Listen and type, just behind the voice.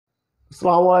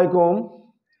আসসালামু আলাইকুম।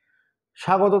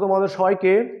 স্বাগত তোমাদের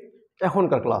সবাইকে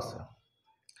এখনকার ক্লাসে।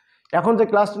 এখন যে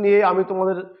ক্লাসটি নিয়ে আমি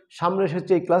তোমাদের সামনে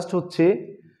এসেছি, এই ক্লাসটি হচ্ছে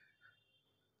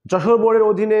যশোর বোর্ডের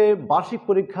অধীনে বার্ষিক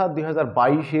পরীক্ষা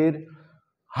 2022-এর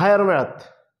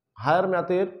হায়ার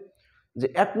ম্যাথের যে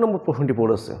 1 নম্বর প্রশ্নটি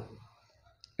পড়েছে।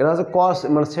 এটা হচ্ছে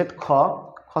সেট খ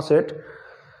সেট,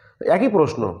 একই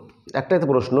প্রশ্ন, একটাই তো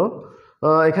প্রশ্ন।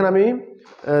 এখানে আমি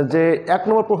যে 1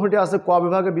 নম্বর প্রশ্নটি আছে ক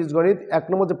বিভাগে বীজগণিত, 1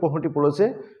 নম্বর যে প্রশ্নটি পড়েছে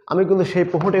আমি কিন্তু সেই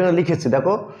প্রশ্নটি এখানে লিখেছি।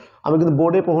 দেখো, আমি কিন্তু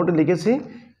বোর্ডে প্রশ্নটি লিখেছি।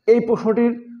 এই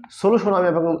প্রশ্নটির সলিউশন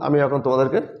আমি এখন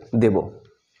তোমাদেরকে দেব।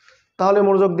 তাহলে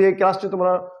মনোযোগ দিয়ে ক্লাসটি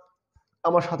তোমরা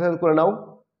আমার সাথে করে নাও।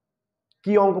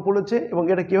 কি অঙ্ক পড়েছে এবং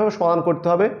এটা কীভাবে সমাধান করতে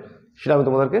হবে সেটা আমি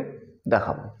তোমাদেরকে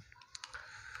দেখাবো।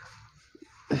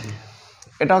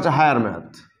 এটা হচ্ছে হায়ার ম্যাথ,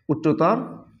 উচ্চতর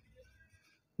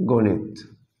গণিত।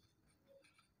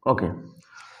 ওকে,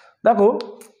 দেখো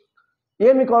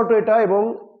এম ইকুয়াল টু এটা এবং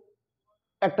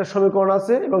একটা সমীকরণ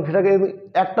আছে এবং সেটাকে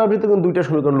একটার ভিতরে কিন্তু দুইটা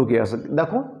সমীকরণ লুকিয়ে আছে।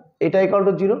 দেখো, এটা ইকুয়াল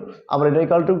টু 0, আবার এটা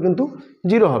ইকুয়াল টু কিন্তু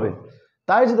 0 হবে।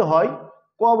 তাই যদি হয়,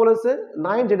 ক বলেছে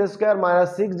 9z²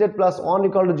 - 6z + 1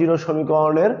 = 0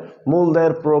 সমীকরণের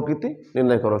মূলদয়ের প্রকৃতি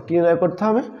নির্ণয় করো। কি নির্ণয় করতে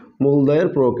হবে? মূলদয়ের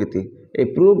প্রকৃতি। এই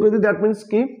প্রকৃতি দ্যাট মিনস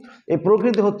কি? এই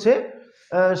প্রকৃতি হচ্ছে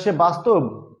সে বাস্তব,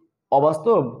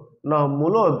 অবাস্তব, না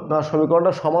মূলদ, না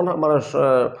সমীকরণটা সমান, মানে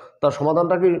তার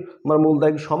সমাধানটা কি, মানে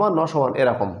মূলদয় কি সমান না সমান,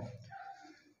 এরকম।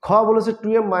 খ বলেছে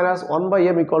 2m -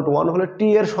 1/m = 1 হলে টি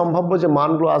এর সম্ভাব্য যে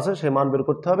মানগুলো আছে সেই মান বের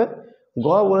করতে হবে। গ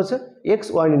বলেছে এক্স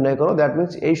ওয়াই নির্ণয় করো, দ্যাট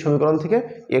মিনস এই সমীকরণ থেকে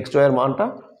এক্স ওয়াই এর মানটা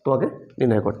তোমাকে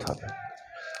নির্ণয় করতে হবে।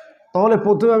 তাহলে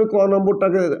প্রথমে আমি ক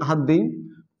নম্বরটাকে হাত দিই।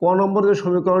 ক নম্বর যে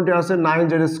সমীকরণটি আছে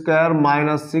 9z²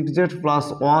 - 6z +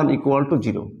 1 =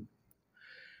 0।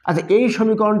 আচ্ছা, এই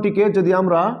সমীকরণটিকে যদি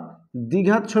আমরা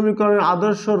দ্বিঘাত সমীকরণের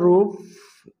আদর্শ রূপ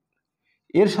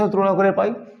এর সাথে তুলনা করে পাই,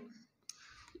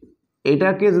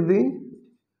 এটাকে যদি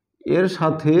এর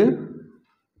সাথে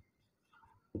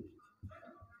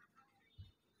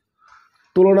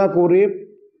তুলনা করে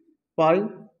পাই,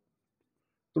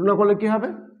 তুলনা করলে কি হবে?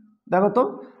 দেখো তো,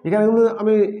 এখানে কিন্তু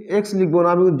আমি এক্স লিখবো না,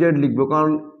 আমি জেড লিখবো,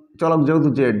 কারণ চলক যেহেতু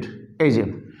জেড, এই যে।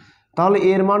 তাহলে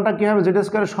এর মানটা কি হবে? z²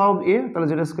 সহগ a, তাহলে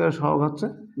z² সহগ হচ্ছে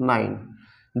 9,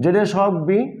 জেড এর সহগ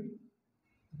b,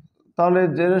 তাহলে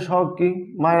জেড এর সহগ কি?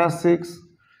 -6,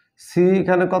 সি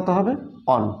এখানে কত হবে?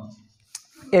 1।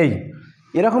 এই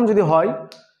এরকম যদি হয়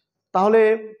তাহলে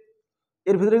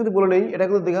এর ভিতরে কিন্তু বলে নেই, এটা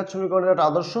কিন্তু দ্বিঘাত সমীকরণের একটা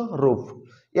আদর্শ রূপ।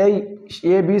 এই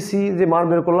এ বি সি যে মান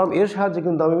বের করলাম, এর সাহায্যে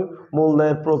কিন্তু আমি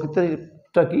মূলদয়ের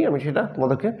প্রকৃতিটা কি আমি সেটা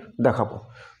তোমাদেরকে দেখাবো।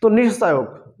 তো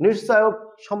নিশ্চায়ক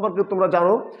সম্পর্কে তোমরা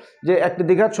জানো যে একটি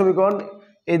দ্বিঘাত সমীকরণ,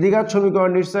 এই দ্বিঘাত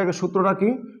সমীকরণ নিশ্চয়কের সূত্রটা কি?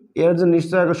 এর যে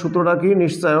নিশ্চয়কের সূত্রটা কি?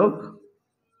 নিশ্চয়ক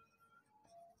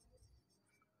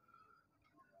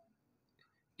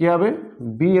কি হবে?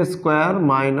 b² -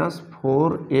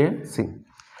 4ac।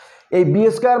 এই b²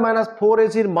 -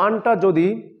 4ac এর মানটা যদি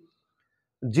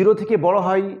 0 থেকে বড়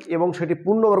হয় এবং সেটি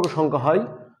পূর্ণবর্গ সংখ্যা হয়,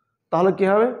 তাহলে কি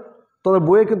হবে? তোমাদের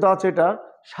বইয়ে কিন্তু আছে, এটা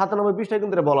 97 পৃষ্ঠায়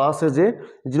কিন্তু এটা বলা আছে যে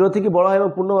 0 থেকে বড় হয় এবং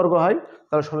পূর্ণবর্গ হয়,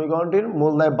 তাহলে সমীকরণটির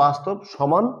মূলদয় বাস্তব,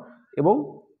 সমান এবং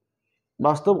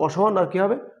বাস্তব, অসমান আর কি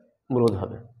হবে? মূলদ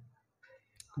হবে।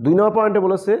 2 নম্বর পয়েন্টে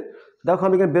বলেছে, দেখো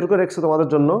আমি এখানে বের করে রেখেছি তোমাদের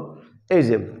জন্য, এই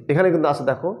যে এখানে কিন্তু আছে,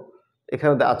 দেখো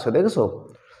এখানে আছে, দেখেছো?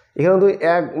 এখানে কিন্তু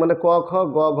মানে ক খ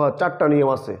গ ঘ 4টা নিয়ম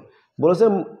আছে। বলেছে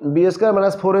b²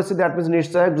 - 4ac দ্যাট মিনস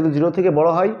নিশ্চয়ক যদি 0 থেকে বড়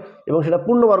হয় এবং সেটা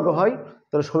পূর্ণবর্গ হয়,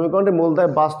 তাহলে সমীকরণটি মূলদয়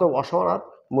বাস্তব, অসমান আর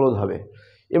মূলদ হবে।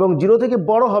 এবং 0 থেকে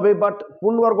বড় হবে বাট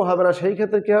পূর্ণবর্গ হবে না, সেই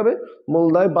ক্ষেত্রে কি হবে?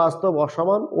 মূলদয় বাস্তব,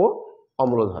 অসমান ও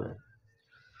অমূলদ হবে।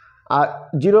 আর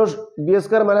b²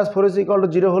 - 4ac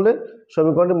 = 0 হলে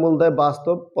সমীকরণটি মূলদয়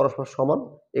বাস্তব, পরস্পর সমান,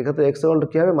 এক্ষেত্রে x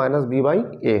কি হবে?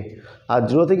 -b/a। আর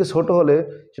 0 থেকে ছোট হলে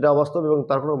সেটা অবাস্তব এবং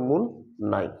তার কোনো মূল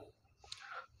নাই।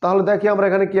 তাহলে দেখি আমরা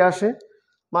এখানে কি আসে,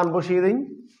 মান বসিয়ে দিই।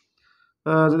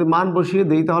 যদি মান বসিয়ে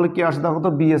দিই তাহলে কি আসে? দেখো তো,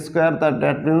 b², তার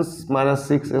দ্যাট মিনস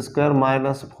 -6²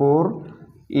 -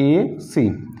 4ac,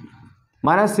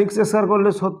 -6² করলে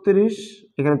 36,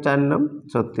 এখানে 4 নাম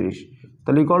 36,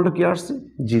 তাহলে ইকুয়াল টু কি আসছে?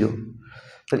 0।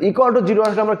 তাহলে ইকুয়াল টু 0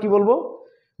 আসলে আমরা কি বলবো?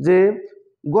 যে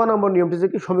গ নম্বর নিয়মটি যে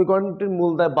কি, সমীকরণটির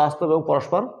মূলদয় বাস্তব এবং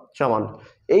পরস্পর সমান।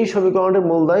 এই সমীকরণটির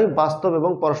মূলদয় বাস্তব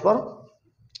এবং পরস্পর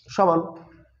সমান।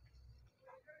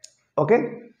 ওকে,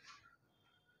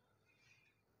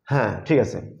 হ্যাঁ ঠিক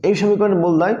আছে। এই সমীকরণের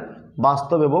মূলদয়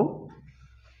বাস্তব এবং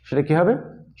সেটা কি হবে?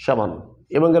 সমান।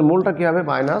 এবং এর মূলটা কি হবে?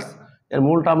 মাইনাস, এর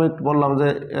মূলটা আমি বললাম যে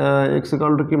x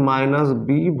 = কি?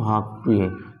 -b/2a।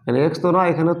 এখানে x তো না,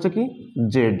 এখানে হচ্ছে কি?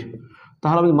 z।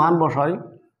 তাহলে আমি মান বসাই,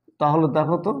 তাহলে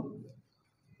দেখো তো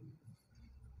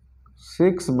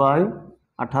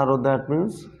 6/18 দ্যাট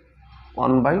মিনস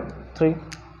 1/3।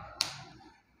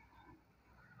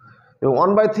 এবং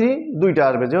 1/3 দুইটা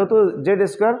আসবে, যেহেতু জেড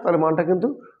স্কোয়ার তাহলে মানটা কিন্তু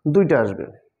দুইটা আসবে।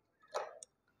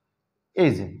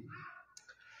 এই যে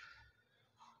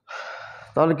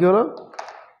তাহলে কি হলো,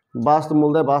 বাস্তব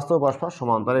মূলদায় বাস্তব পারস্পর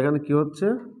সমান। তাহলে এখানে কি হচ্ছে,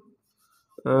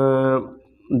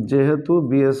 যেহেতু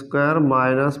বি স্কোয়ার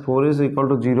মাইনাস 4 =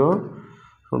 0,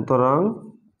 সুতরাং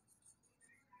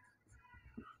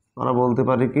আমরা বলতে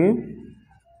পারি কি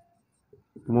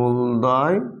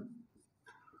মূলদ্বয়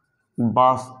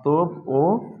বাস্তব ও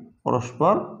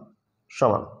পরস্পর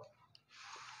সমান।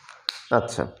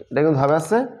 আচ্ছা, এটা কিন্তু ভাবে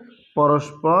আছে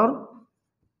পরস্পর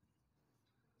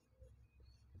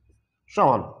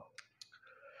সমান।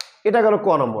 এটা গেল ক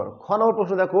নম্বর। খ নম্বর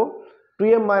প্রশ্ন দেখো,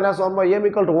 2m - 1/m =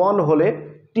 1 হলে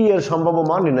টি এর সম্ভাব্য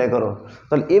মান নির্ণয় করো।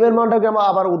 তাহলে এম এর মানটাকে আমার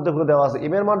আবার উদ্দীপকে দেওয়া আছে,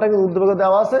 এম এর মানটা কিন্তু উদ্দীপকে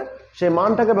দেওয়া আছে, সেই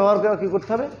মানটাকে ব্যবহার করে কি করতে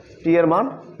হবে, টি এর মান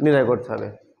নির্ণয় করতে হবে।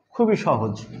 খুবই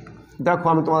সহজ। দেখো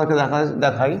আমি তোমাদেরকে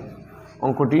দেখাই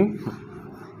অঙ্কটি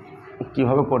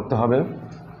কিভাবে করতে হবে।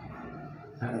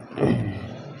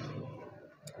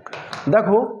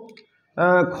 দেখো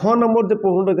খ নম্বর যে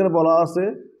প্রশ্নটা এখানে বলা আছে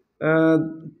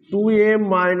 2m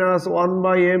 -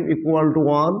 1/m =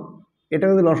 1, এটা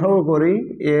যদি লসাগু করি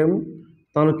m,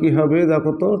 তাহলে কি হবে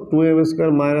দেখো তো, 2m²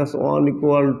 - 1 =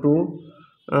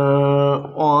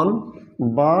 1,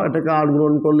 বা এটাকে 8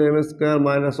 গ্রহণ করলে m² -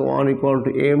 1 =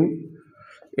 m,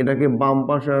 এটাকে বাম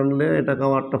পাশে আনলে এটাকে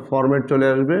আমার একটা ফরম্যাট চলে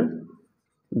আসবে।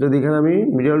 যদি এখানে আমি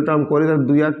মিডল টার্ম করি তাহলে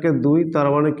 2 × 2, তার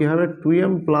মানে কি হবে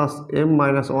 2m + m -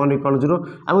 1 = 0।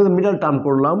 আমি কিন্তু মিডল টার্ম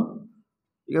করলাম,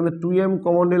 এখানে 2m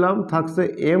কমন নিলাম, থাকছে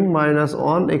m -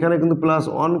 1, এখানে কিন্তু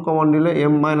 +1 কমন নিলে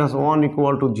m - 1 =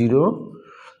 0,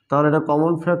 তাহলে এটা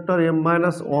কমন ফ্যাক্টর m - 1 ×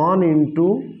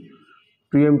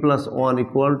 2m + 1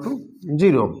 =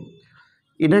 0।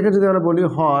 এটাকে যদি আমরা বলি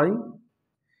হয়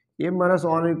m -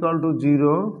 1 =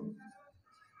 0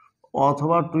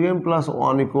 অথবা 2m +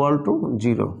 1 =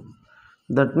 0,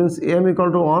 দ্যাট মিন্স m =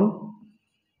 1,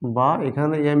 বা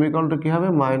এখানে m = কি হবে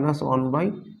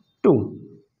 -1/2।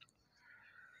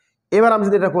 এবার আমি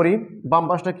যদি এটা করি, বাম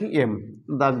পাশটা কি m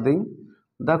দাগ দিই,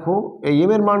 দেখো এই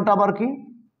m এর মানটা আবার কি,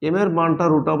 m এর মানটা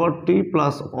 √t +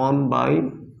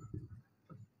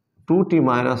 1/2t -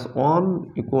 1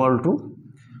 =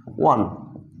 1।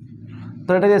 তো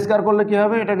এটাকে স্কয়ার করলে কি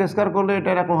হবে, এটাকে স্কয়ার করলে এটা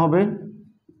এরকম হবে,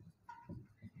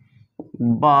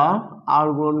 বা আর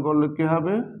গুণন করলে কি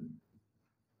হবে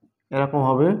এরকম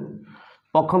হবে,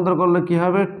 পক্ষান্তর করলে কি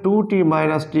হবে 2t - t =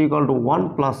 1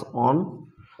 + 1,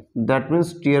 দ্যাট মিন্স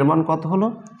টি এর মান কত হলো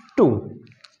 2।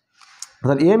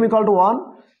 তাহলে m = 1,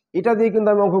 এটা দিয়ে কিন্তু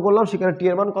আমি অঙ্ক করলাম, সেখানে টি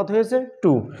এর মান কত হয়েছে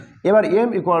 2। এবার m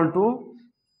 =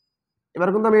 এবার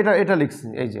কিন্তু আমি এটা লিখছি,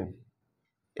 এই যে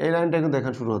এই লাইনটা কিন্তু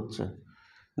দেখা শুরু হচ্ছে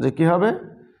যে কি হবে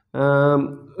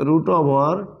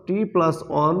 √t +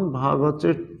 1 ভাগ হচ্ছে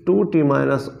 2t -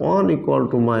 1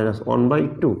 =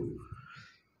 -1/2।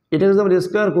 এটা যদি আমরা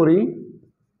স্কয়ার করি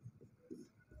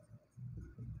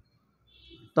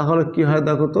তাহলে কি হয়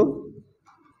দেখো তো,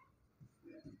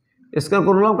 স্কয়ার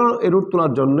করলাম কারণ এই রুট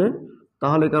তোলার জন্যে,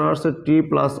 তাহলে এখানে আসছে t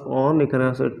 + 1, এখানে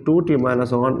আসছে 2t - 1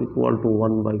 =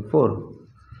 1/4।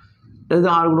 এটা যদি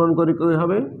আর গুণন করি কি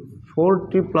হবে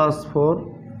 4t + 4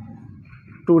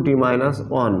 2t -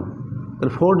 1,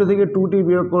 তাহলে 4t থেকে 2t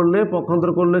বিয়োগ করলে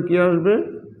পক্ষান্তর করলে কি আসবে,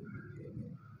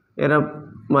 এরা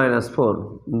 -4,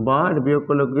 বা এটা বিয়োগ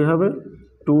করলে কি হবে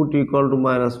 2t =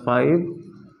 -5,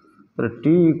 তাহলে t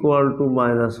 =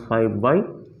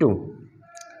 -5/2।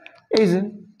 এই যে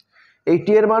এই t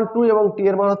এর মান 2 এবং t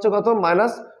এর মান হচ্ছে কত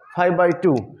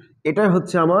 -5/2, এটাই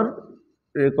হচ্ছে আমার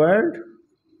রিকোয়ার্ড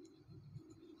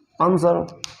আনসার।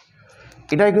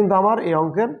 এটাই কিন্তু আমার এই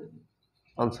অঙ্কের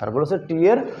আনসার। বলেছে টি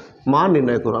এর মান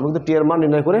নির্ণয় করো, আমি কিন্তু টি এর মান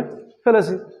নির্ণয় করে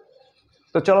ফেলেছি।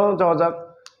 তো চলো যাওয়া যাক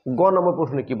গ নম্বর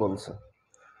প্রশ্নে কি বলছে।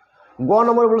 গ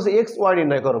নম্বর বলেছে এক্স ওয়াই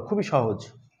নির্ণয় করো, খুবই সহজ।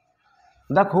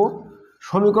 দেখো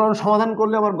সমীকরণ সমাধান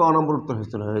করলে আমার গ নম্বর উত্তর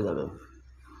হয়ে যাবে।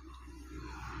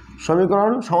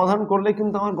 সমীকরণ সমাধান করলে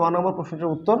কিন্তু আমার গ নম্বর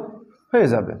প্রশ্নটির উত্তর হয়ে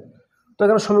যাবে। তো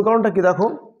এখানে সমীকরণটা কি দেখো,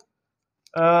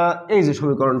 এই যে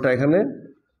সমীকরণটা এখানে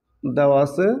দেওয়া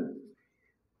আছে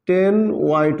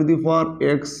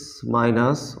 10y⁴x -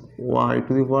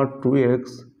 y⁴2x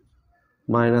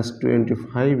 - 25 =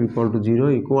 0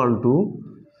 =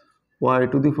 y⁴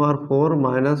 -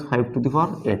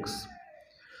 5⁴x।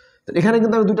 এখানে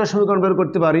কিন্তু আমি দুইটা সমীকরণ বের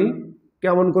করতে পারি,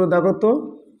 কেমন করে দেখো তো,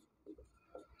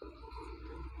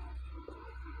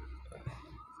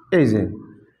 এই যে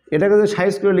এটাকে যদি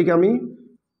সাইজ করে লিখি আমি,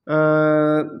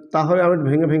 তাহলে আমি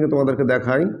ভেঙে ভেঙে তোমাদেরকে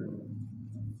দেখাই।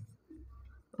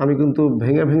 আমি কিন্তু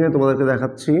ভেঙে ভেঙে তোমাদেরকে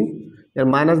দেখাচ্ছি। এর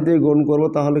মাইনাস দিয়ে গুণ করব,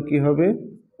 তাহলে কি হবে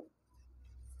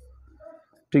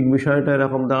ঠিক বিষয়টা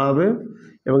এরকম দাঁড়াবে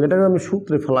এবং এটাকে আমি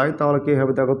সূত্রে ফেলাই তাহলে কী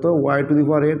হবে দেখো তো Y to the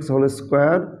power x whole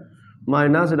square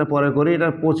minus এটা পরে করি এটা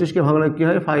 25কে ভাঙলে কী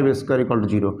হয় 5 স্কোয়ার ইকুয়াল টু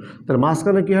 0 তাহলে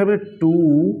মাঝখানে কী হবে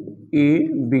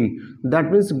 2ab দ্যাট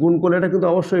মিনস গুণ করলে এটা কিন্তু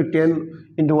অবশ্যই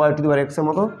 10 ইন্টু ওয়াই টু দি পাওয়ার এক্সের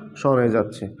মতো সমান হয়ে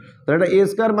যাচ্ছে তাহলে এটা a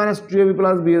square minus 2ab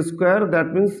plus B square that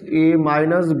means a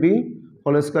minus B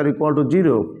whole square equal to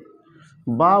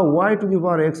 0 বা Y to the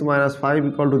power x minus 5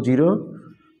 equal to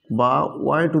 0 বা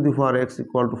Y to the power x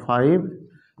equal to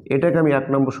 5 এটাকে আমি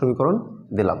 1 নম্বর সমীকরণ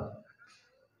দিলাম।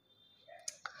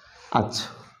 আচ্ছা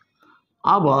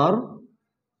আবার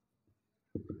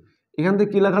এখান থেকে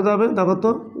কী লেখা যাবে দেখো তো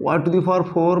Y to the power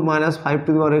 4 minus 5 to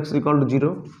the power x equal to 0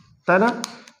 তাই না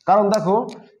কারণ দেখো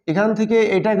এখান থেকে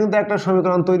এটা কিন্তু একটা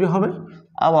সমীকরণ তৈরি হবে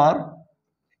আবার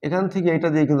এখান থেকে এটা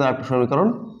দিয়ে কিন্তু একটা সমীকরণ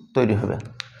তৈরি হবে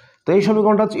তো এই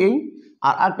সমীকরণটা হচ্ছে এই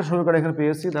আর একটা সমীকরণ এখানে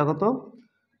পেয়েছি দেখো তো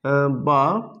বা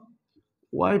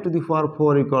Y to the power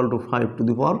 4 equal to 5 to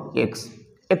the power x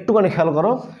একটুখানি খেয়াল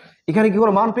করো এখানে কি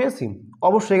কোনো মান পেয়েছি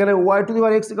অবশ্যই এখানে Y to the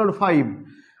power x equal to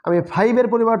 5 আমি 5-এর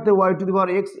পরিবর্তে Y to the power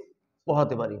x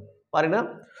বসাতে পারি না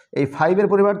এই 5-এর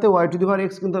পরিবর্তে Y to the power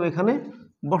x কিন্তু আমি এখানে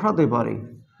বসাতে পারি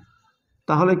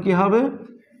তাহলে কি হবে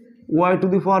Y to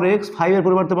the power x 5-এর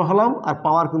পরিবর্তে বসালাম আর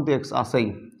পাওয়ার কিন্তু এক্স আসেই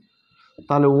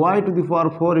তাহলে Y to the power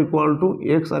 4 equal to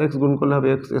x R x গুণ করলে হবে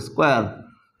এক্স স্কোয়ার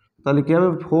তাহলে কী হবে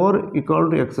 4 ইকুয়াল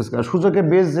টু এক্স স্কোয়ার সূচকের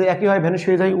বেস যে একই হয় ভ্যানিশ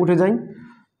হয়ে যায় উঠে যায়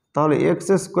তাহলে এক্স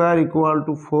স্কোয়ার ইকুয়াল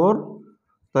টু 4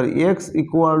 তাহলে x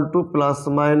equal to plus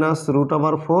minus root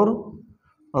over 4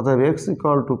 অর্থাৎ x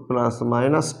equal to plus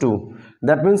minus 2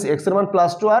 that means এক্সের মান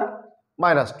প্লাস 2 আর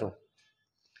মাইনাস 2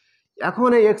 এখন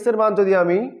এই এক্সের মান যদি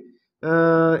আমি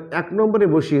 1 নম্বরে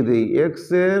বসিয়ে দিই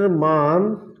এক্সের মান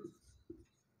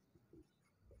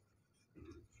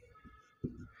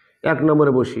 1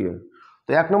 নম্বরে বসিয়ে তো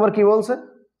 1 নম্বর কি বলছে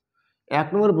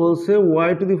 1 নম্বর বলছে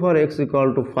Y to the power x equal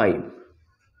to 5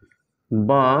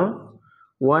 বা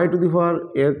Y to the power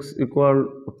x equal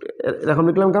এরকম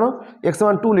লিখলাম কেন এক্সের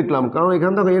মান 2 লিখলাম কারণ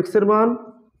এখান থেকে এক্সের মান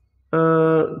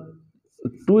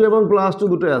 2 এবং প্লাস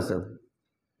 2 দুটোই আছে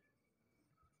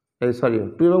এই সরি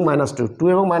 2 এবং মাইনাস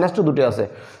 2 দুটোই আছে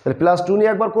তাহলে প্লাস 2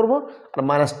 নিয়ে একবার করবো আর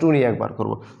মাইনাস 2 নিয়ে একবার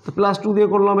করবো তো প্লাস 2 দিয়ে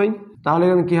করলাম এই তাহলে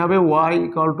এখানে কী হবে Y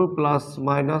equal to plus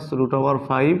minus root over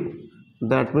 5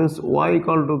 that means Y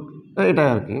equal to এটাই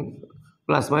আর কি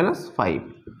প্লাস মাইনাস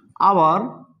 5 আবার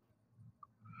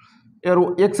এর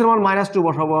এক্সের মান মাইনাস 2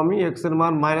 বসাবো আমি এক্সের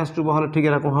মান মাইনাস 2 বসালে ঠিক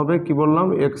এরকম হবে কি বললাম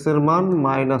এক্সের মান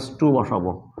মাইনাস 2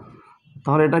 বসাবো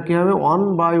তাহলে এটা কী হবে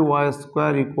 1 by Y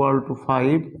square equal to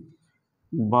 5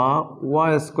 বা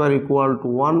Y square equal to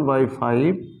 1 by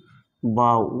 5 বা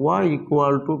Y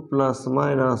equal to plus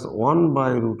minus 1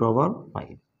 by root over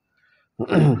 5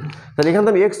 তাহলে এখান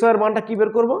থেকে এক্স ওয়াইয়ের মানটা কী বের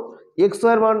করবো এক্স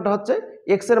ওয়াইয়ের মানটা হচ্ছে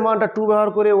এক্সের মানটা 2 ব্যবহার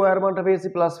করে ওয়াইয়ের মানটা পেয়েছি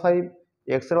প্লাস 5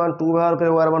 এক্সের মান 2 ব্যবহার করে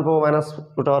ওয়াইয়ের মান পাবো মাইনাস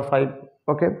রুট ওভার 5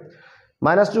 ওকে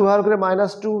মাইনাস 2 ব্যবহার করে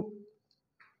মাইনাস 2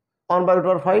 1 বাই রুট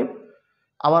ওভার 5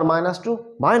 আবার minus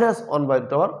 2 minus 1 by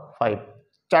root over 5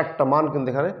 চারটা মান কিন্তু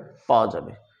এখানে পাওয়া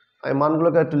যাবে আমি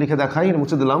মানগুলোকে একটু লিখে দেখাই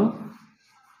মুছে দিলাম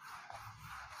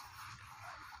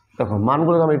দেখো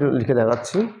মানগুলোকে আমি একটু লিখে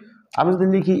দেখাচ্ছি আমি যদি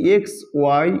লিখি এক্স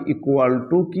ওয়াই ইকুয়াল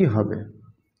টু কী হবে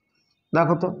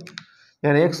দেখো তো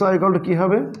এখানে এক্স ওয়াই ইকুয়াল টু কী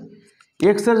হবে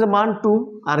এক্সের যে মান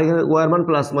 2 আর এখানে ওয়াইয়ের মান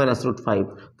প্লাস মাইনাস রুট 5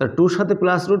 তাহলে 2-র সাথে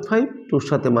প্লাস রুট 5 2-র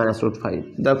সাথে মাইনাস রুট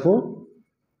 5 দেখো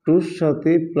 2-র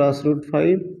সাথে প্লাস রুট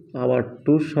 5 আবার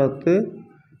 2-র সাথে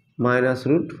মাইনাস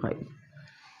রুট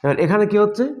 5 এবার এখানে কি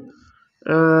হচ্ছে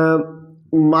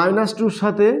মাইনাস 2-র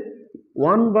সাথে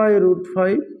 1 বাই রুট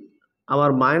 5 আবার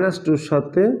মাইনাস 2-র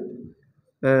সাথে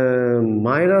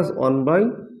মাইনাস 1 বাই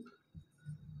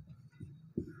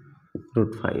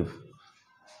রুট 5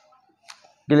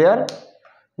 ক্লিয়ার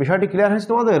বিষয়টি ক্লিয়ার হয়েছে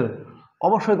তোমাদের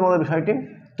অবশ্যই তোমাদের বিষয়টি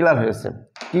ক্লিয়ার হয়েছে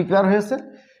কি ক্লিয়ার হয়েছে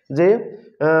যে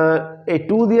এই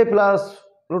 2 দিয়ে প্লাস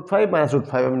রুট 5 মাইনাস রুট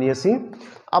 5 আমি নিয়েছি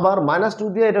আবার মাইনাস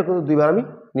 2 দিয়ে এটা কিন্তু দুইবার আমি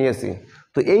নিয়েছি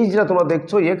তো এই যেটা তোমরা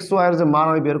দেখছো এক্স ওয়াইয়ের যে মান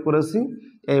আমি বের করেছি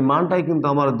এই মানটাই কিন্তু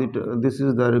আমার this is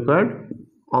the required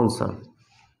answer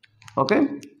okay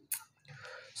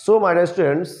so my dear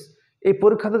students এই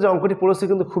পরীক্ষাতে যে অঙ্কটি পড়েছে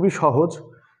কিন্তু খুবই সহজ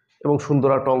এবং সুন্দর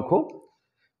একটা অঙ্ক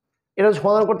এটা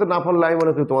সমাধান করতে না পারলে আমি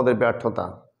মনে করি তোমাদের ব্যর্থতা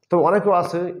তবে অনেকেও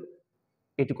আছে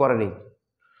এটি করেনি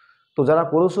তো যারা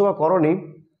করেছো বা করনি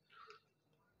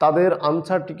তাদের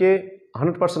আনসারটিকে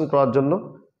 100% করার জন্য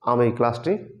আমি এই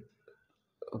ক্লাসটি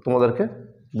তোমাদেরকে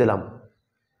দিলাম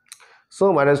সো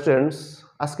মাই ডিয়ার স্টুডেন্টস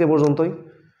আজকে পর্যন্তই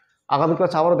আগামী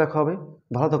ক্লাস আবারও দেখা হবে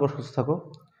ভালো থাকো সুস্থ থাকো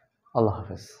আল্লাহ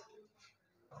হাফেজ